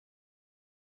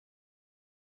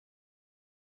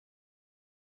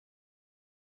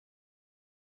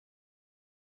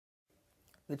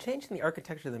The change in the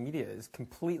architecture of the media is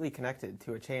completely connected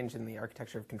to a change in the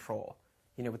architecture of control.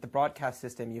 You know, with the broadcast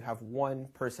system, you have one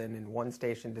person in one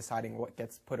station deciding what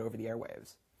gets put over the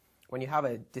airwaves. When you have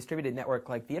a distributed network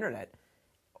like the internet,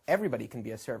 everybody can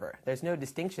be a server. There's no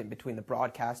distinction between the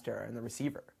broadcaster and the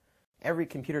receiver. Every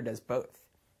computer does both.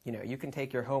 You know, you can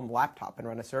take your home laptop and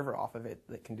run a server off of it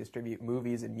that can distribute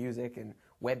movies and music and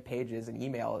web pages and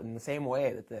email in the same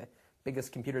way that the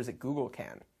biggest computers at Google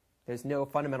can. There's no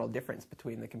fundamental difference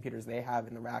between the computers they have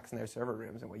in the racks in their server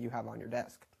rooms and what you have on your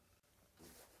desk.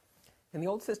 In the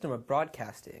old system of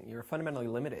broadcasting, you were fundamentally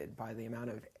limited by the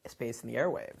amount of space in the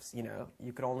airwaves. You know,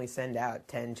 you could only send out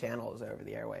 10 channels over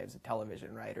the airwaves of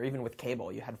television, right? Or even with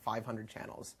cable, you had 500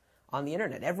 channels. On the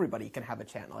internet, everybody can have a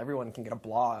channel. Everyone can get a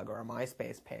blog or a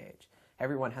MySpace page.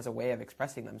 Everyone has a way of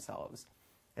expressing themselves.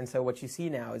 And so what you see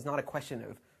now is not a question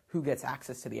of who gets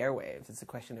access to the airwaves. It's a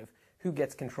question of who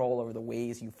gets control over the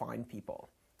ways you find people.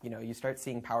 You know, you start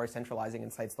seeing power centralizing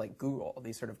in sites like Google,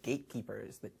 these sort of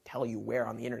gatekeepers that tell you where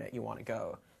on the internet you want to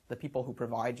go, the people who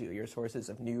provide you your sources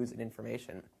of news and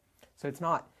information. So it's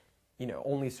not, you know,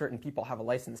 only certain people have a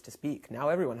license to speak. Now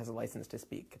everyone has a license to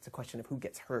speak. It's a question of who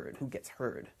gets heard, who gets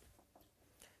heard.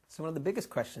 So one of the biggest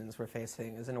questions we're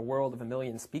facing is, in a world of a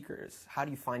million speakers, how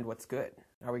do you find what's good?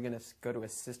 Are we going to go to a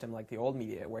system like the old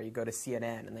media where you go to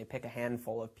CNN and they pick a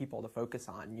handful of people to focus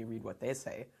on and you read what they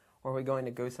say? Or are we going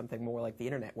to go something more like the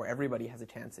internet where everybody has a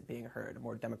chance at being heard, a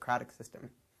more democratic system?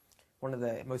 One of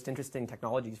the most interesting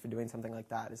technologies for doing something like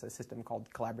that is a system called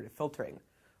collaborative filtering,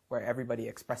 where everybody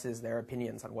expresses their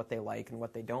opinions on what they like and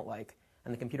what they don't like,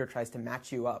 and the computer tries to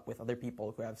match you up with other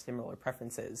people who have similar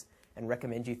preferences and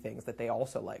recommend you things that they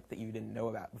also like that you didn't know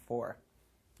about before.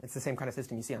 It's the same kind of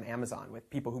system you see on Amazon with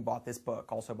people who bought this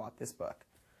book also bought this book.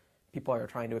 People are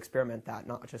trying to experiment that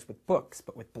not just with books,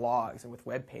 but with blogs and with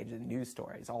web pages and news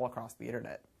stories all across the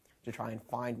internet to try and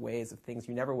find ways of things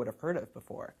you never would have heard of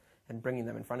before and bringing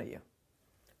them in front of you.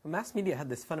 Well, mass media had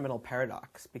this fundamental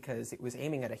paradox because it was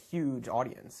aiming at a huge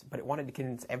audience, but it wanted to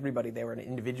convince everybody they were an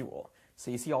individual.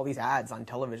 So you see all these ads on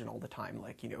television all the time,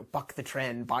 like, you know, buck the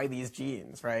trend, buy these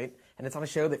jeans, right? And it's on a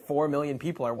show that 4 million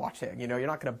people are watching. You know, you're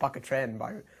not going to buck a trend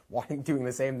by doing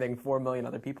the same thing 4 million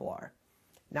other people are.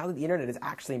 Now that the internet is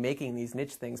actually making these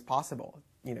niche things possible,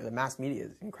 you know, the mass media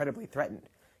is incredibly threatened.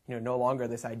 You know, no longer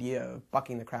this idea of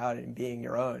bucking the crowd and being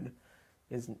your own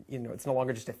is, you know, it's no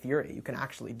longer just a theory. You can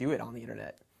actually do it on the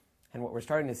internet. And what we're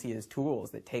starting to see is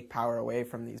tools that take power away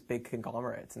from these big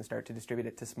conglomerates and start to distribute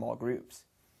it to small groups.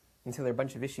 And so there are a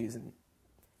bunch of issues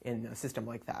in a system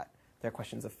like that. There are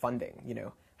questions of funding. You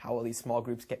know, how will these small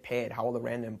groups get paid? How will the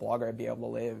random blogger be able to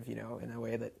live, you know, in a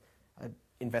way that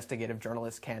investigative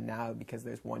journalists can now because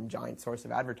there's one giant source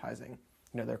of advertising?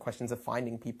 You know, there are questions of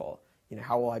finding people. You know,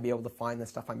 how will I be able to find the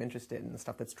stuff I'm interested in, the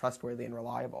stuff that's trustworthy and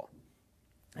reliable?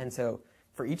 And so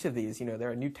for each of these, you know, there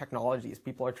are new technologies.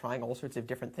 People are trying all sorts of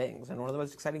different things. And one of the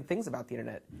most exciting things about the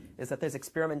internet is that there's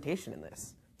experimentation in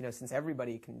this. You know, since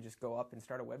everybody can just go up and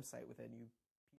start a website with a new